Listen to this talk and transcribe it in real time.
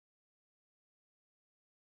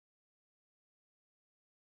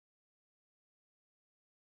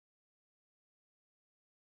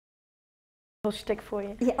little shtick for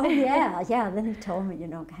you. Yeah, oh yeah, yeah. Then he told me, you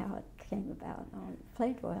know, how it came about. Oh, you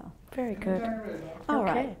played well. Very good. All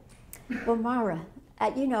Okay. right. Well, Moira,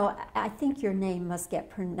 you know, I think your name must get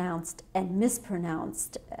pronounced and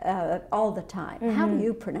mispronounced all the time. How do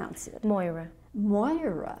you pronounce it? Moira.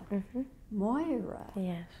 Moira. Moira.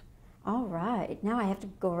 Yes. All right. Now I have to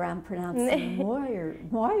go around pronouncing Moira.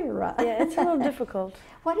 Moira. Yeah, it's a little difficult.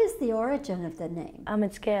 What is the origin of the name?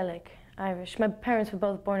 It's Gaelic, Irish. My parents were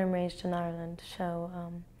both born and raised in Ireland, so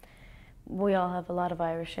we all have a lot of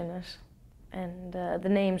Irish in us. And the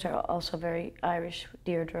names are also very Irish.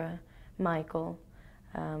 Deirdre, Michael,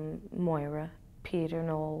 Moira, Peter,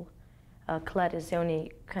 Noel. Colette is the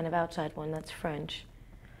only kind of outside one that's French.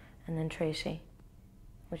 And then Tracy,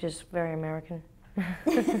 which is very American.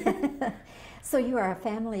 So you are a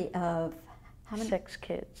family of how many? 6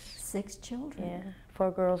 kids. 6 children? Yeah,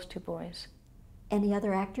 4 girls, 2 boys. Any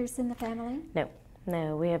other actors in the family? No,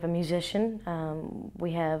 no. We have a musician.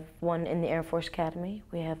 We have one in the Air Force Academy.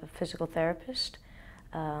 We have a physical therapist.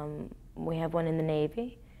 We have one in the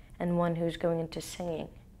Navy, and one who's going into singing,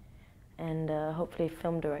 and hopefully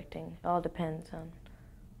film directing. It all depends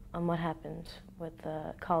on what happens with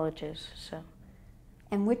colleges. So.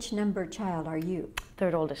 And which number child are you?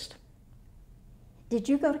 3rd oldest. Did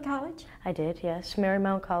you go to college? I did, yes.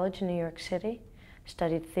 Marymount College in New York City.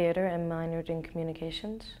 Studied theater and minored in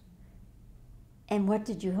communications. And what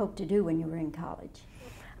did you hope to do when you were in college?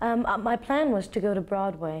 My plan was to go to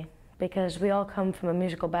Broadway because we all come from a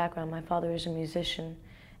musical background. My father is a musician,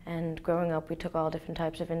 and growing up we took all different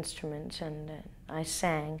types of instruments, and I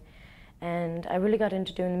sang. And I really got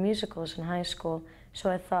into doing the musicals in high school, so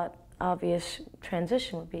I thought obvious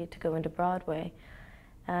transition would be to go into Broadway.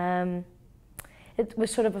 It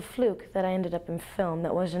was sort of a fluke that I ended up in film.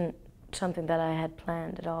 That wasn't something that I had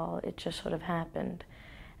planned at all. It just sort of happened.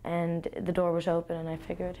 And the door was open and I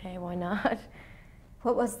figured, hey, why not?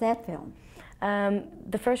 What was that film?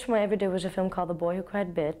 The first one I ever did was a film called The Boy Who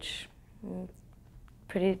Cried Bitch.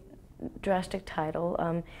 Pretty drastic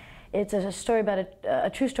title. It's a story about a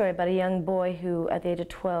true story about a young boy who, at the age of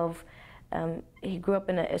 12, he grew up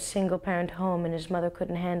in a single-parent home, and his mother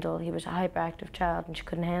couldn't handle. He was a hyperactive child, and she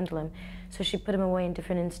couldn't handle him, so she put him away in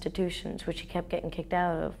different institutions, which he kept getting kicked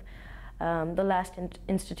out of. The last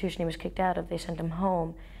institution he was kicked out of, they sent him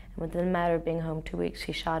home, and within a matter of being home 2 weeks,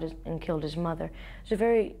 he shot and killed his mother. It's a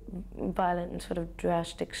very violent and sort of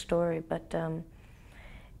drastic story, but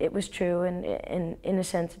it was true, and in a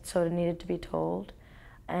sense, it sort of needed to be told.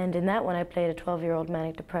 And in that one, I played a 12-year-old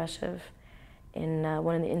manic depressive in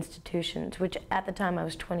one of the institutions, which at the time I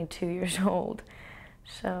was 22 years old.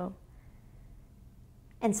 So.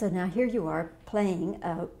 And so now here you are playing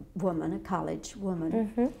a woman, a college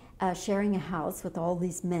woman, sharing a house with all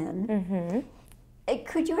these men.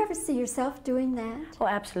 Could you ever see yourself doing that? Oh,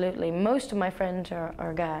 absolutely. Most of my friends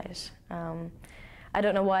are guys. I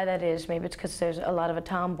don't know why that is. Maybe it's because there's a lot of a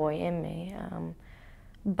tomboy in me.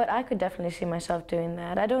 But I could definitely see myself doing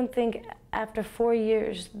that. I don't think after 4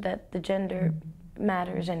 years that the gender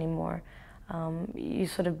matters anymore. You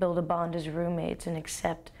sort of build a bond as roommates and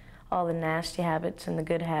accept all the nasty habits and the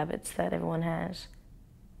good habits that everyone has.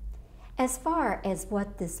 As far as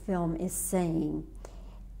what this film is saying,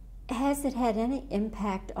 has it had any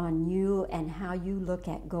impact on you and how you look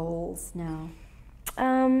at goals now?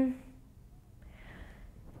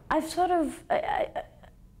 I've sort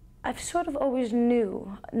of always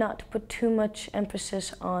knew not to put too much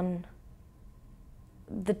emphasis on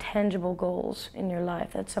the tangible goals in your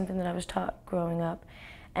life. That's something that I was taught growing up.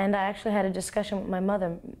 And I actually had a discussion with my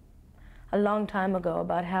mother a long time ago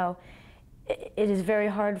about how it is very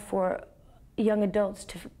hard for young adults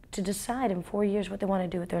to decide in 4 years what they want to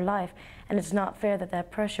do with their life. And it's not fair that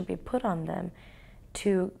that pressure be put on them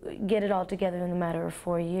to get it all together in a matter of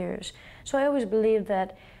 4 years. So I always believed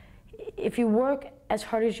that if you work as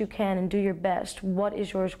hard as you can and do your best, what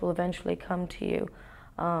is yours will eventually come to you.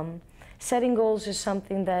 Setting goals is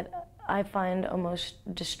something that I find almost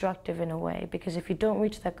destructive in a way, because if you don't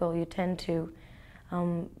reach that goal, you tend to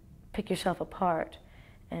pick yourself apart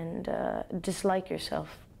and dislike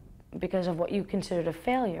yourself because of what you considered a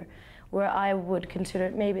failure, where I would consider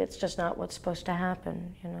it, maybe it's just not what's supposed to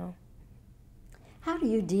happen, you know. How do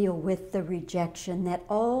you deal with the rejection that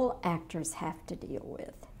all actors have to deal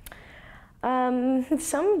with?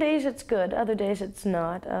 Some days it's good, other days it's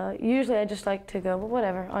not. Usually I just like to go, well,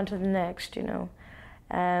 whatever, on to the next, you know.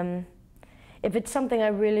 If it's something I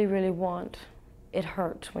really, really want, it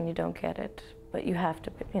hurts when you don't get it. But you have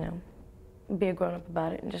to, you know, be a grown-up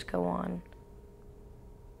about it and just go on.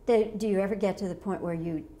 Do you ever get to the point where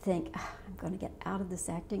you think, I'm going to get out of this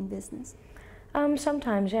acting business?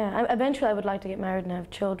 Sometimes, yeah. Eventually I would like to get married and have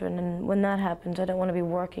children, and when that happens, I don't want to be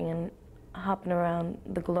working and hopping around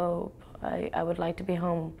the globe. I would like to be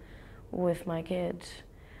home with my kids.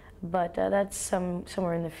 But that's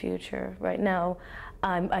somewhere in the future. Right now,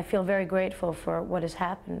 I feel very grateful for what has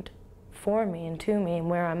happened for me and to me and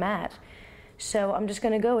where I'm at. So I'm just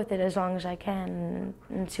going to go with it as long as I can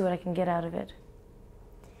and see what I can get out of it.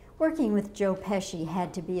 Working with Joe Pesci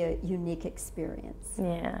had to be a unique experience.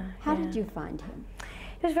 Yeah. How did you find him?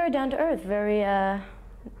 He was very down to earth, very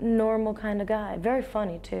normal kind of guy, very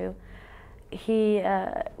funny too. He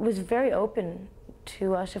was very open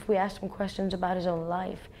to us. If we asked him questions about his own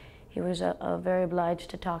life, he was very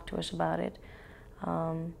obliged to talk to us about it.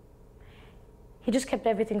 He just kept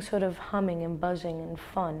everything sort of humming and buzzing and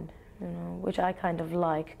fun, you know, which I kind of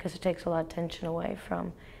like because it takes a lot of tension away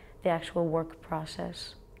from the actual work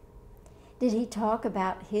process. Did he talk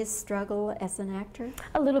about his struggle as an actor?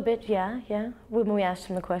 A little bit, yeah. When we asked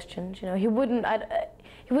him the questions, you know, he wouldn't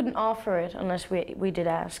offer it unless we did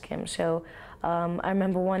ask him. So I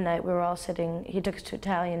remember one night we were all sitting. He took us to an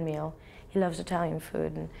Italian meal. He loves Italian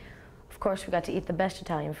food, and of course we got to eat the best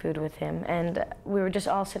Italian food with him. And we were just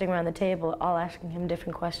all sitting around the table, all asking him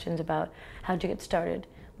different questions about how'd you get started,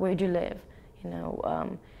 where'd you live, you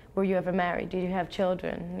know, were you ever married, did you have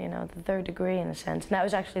children, you know, the third degree in a sense. And that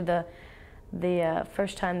was actually the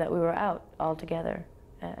first time that we were out all together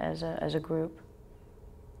as a group.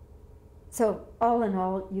 So all in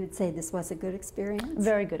all, you'd say this was a good experience?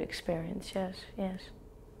 Very good experience, yes, yes.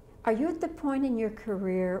 Are you at the point in your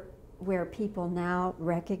career where people now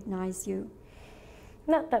recognize you?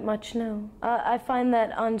 Not that much, no. I find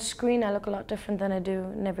that on screen I look a lot different than I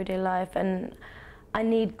do in everyday life, and I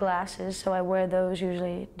need glasses, so I wear those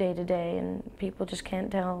usually day to day, and people just can't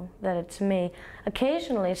tell that it's me.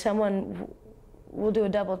 Occasionally someone will do a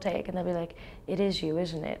double take and they'll be like, it is you,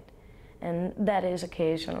 isn't it? And that is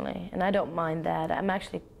occasionally, and I don't mind that. I'm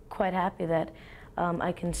actually quite happy that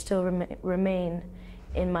I can still remain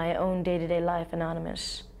in my own day-to-day life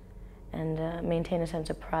anonymous and maintain a sense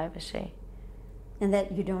of privacy. And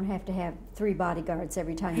that you don't have to have 3 bodyguards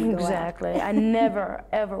every time you go out. Exactly. I never,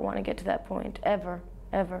 ever want to get to that point, ever,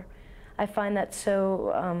 ever. I find that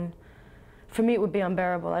so, for me it would be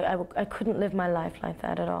unbearable. I couldn't live my life like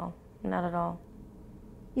that at all, not at all.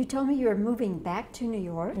 You told me you were moving back to New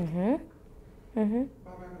York? Mm-hmm. Mm-hmm.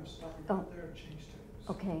 Bob, I'm going to stop you right there and change tapes.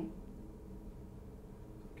 Okay.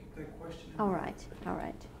 Get that question in. All right, all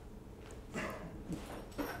right.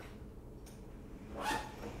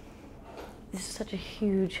 This is such a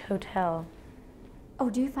huge hotel. Oh,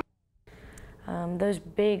 do you find... Those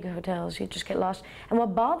big hotels, you just get lost. And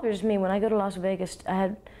what bothers me when I go to Las Vegas, I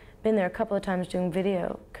had been there a couple of times doing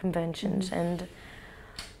video conventions, and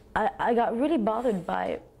I got really bothered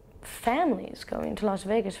by families going to Las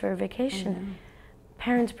Vegas for a vacation.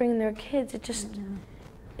 Parents bringing their kids,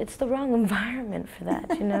 it's the wrong environment for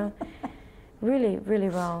that, you know? Really, really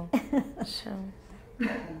wrong. So.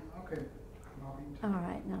 Okay. All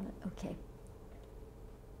right, now, okay.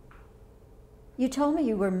 You told me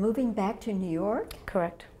you were moving back to New York?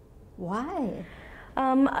 Correct. Why?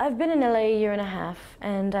 I've been in LA a year and a half,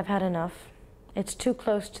 and I've had enough. It's too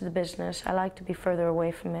close to the business. I like to be further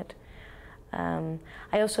away from it.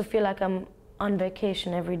 I also feel like I'm on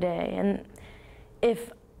vacation every day, and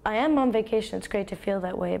if I am on vacation, it's great to feel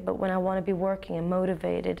that way, but when I want to be working and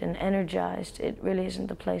motivated and energized, it really isn't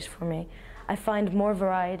the place for me. I find more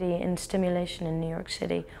variety and stimulation in New York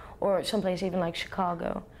City, or someplace even like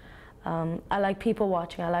Chicago. I like people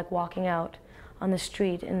watching. I like walking out on the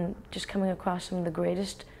street and just coming across some of the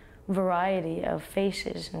greatest variety of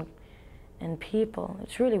faces and people.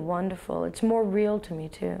 It's really wonderful. It's more real to me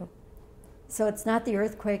too. So it's not the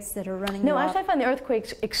earthquakes that are running No, you actually off? I find the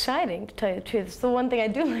earthquakes exciting, to tell you the truth. It's the one thing I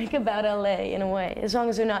do like about LA in a way, as long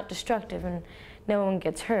as they're not destructive and no one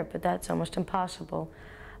gets hurt, but that's almost impossible.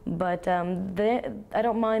 But I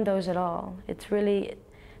don't mind those at all. It's really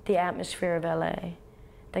the atmosphere of LA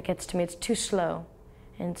that gets to me. It's too slow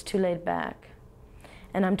and it's too laid back.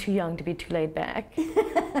 And I'm too young to be too laid back.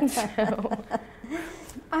 So.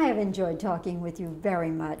 I have enjoyed talking with you very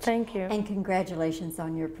much. Thank you. And congratulations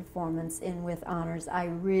on your performance in With Honors. I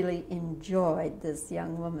really enjoyed this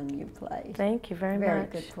young woman you played. Thank you very much. Very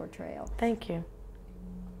good portrayal. Thank you.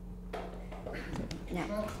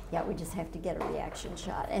 Now, yeah, we just have to get a reaction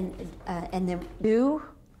shot. And then... You?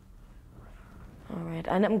 All right,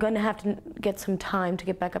 and I'm going to have to get some time to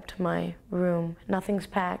get back up to my room. Nothing's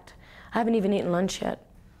packed. I haven't even eaten lunch yet.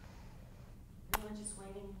 You're just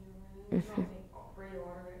waiting in your room? Do you want me to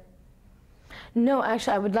reorder it? No,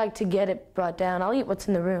 actually, I would like to get it brought down. I'll eat what's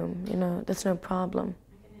in the room, you know, that's no problem.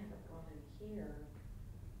 I can have it brought in here.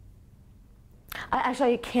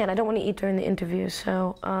 Actually, I can't. I don't want to eat during the interview,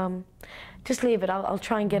 so just leave it. I'll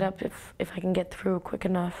try and get up if I can get through quick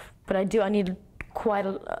enough. But I need quite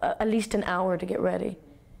at least an hour to get ready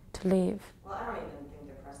to leave. Well, I don't even think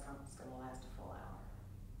the press conference is going to last a full hour.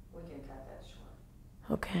 We can cut that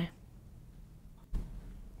short. Okay.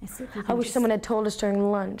 I wish someone had told us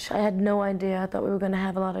during lunch. I had no idea. I thought we were going to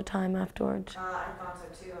have a lot of time afterwards. I thought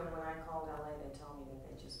so too, and when I called LA, they told me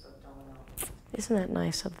that they just booked all out. Isn't that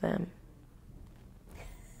nice of them?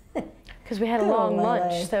 Because we had a long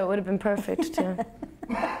lunch, so it would have been perfect too.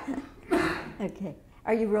 Okay.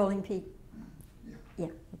 Are you rolling, Pete? Yeah.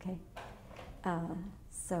 Okay.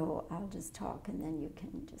 So I'll just talk, and then you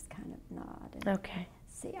can just kind of nod. And Okay.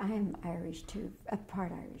 see, I am Irish too,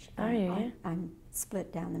 part Irish. Are you? I'm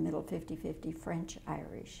split down the middle, 50-50,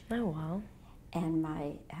 French-Irish. Oh, well. And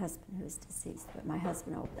my husband, who is deceased, but my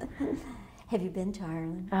husband, have you been to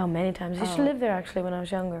Ireland? Oh, many times. I used to live there actually when I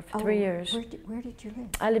was younger, for 3 years. Where did you live?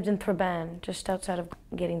 I lived in Thraban, just outside of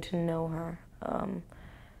getting to know her.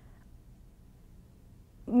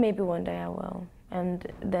 Maybe one day I will, and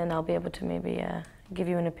then I'll be able to maybe give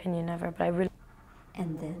you an opinion of her, but I really...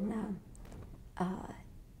 And then,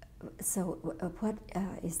 so what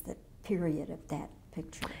is the period of that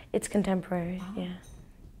picture? It's contemporary, yeah.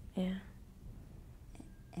 Yeah.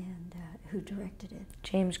 And who directed it?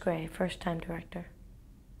 James Gray, first-time director.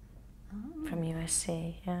 Oh. From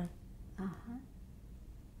USC, yeah. Uh-huh.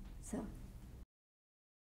 So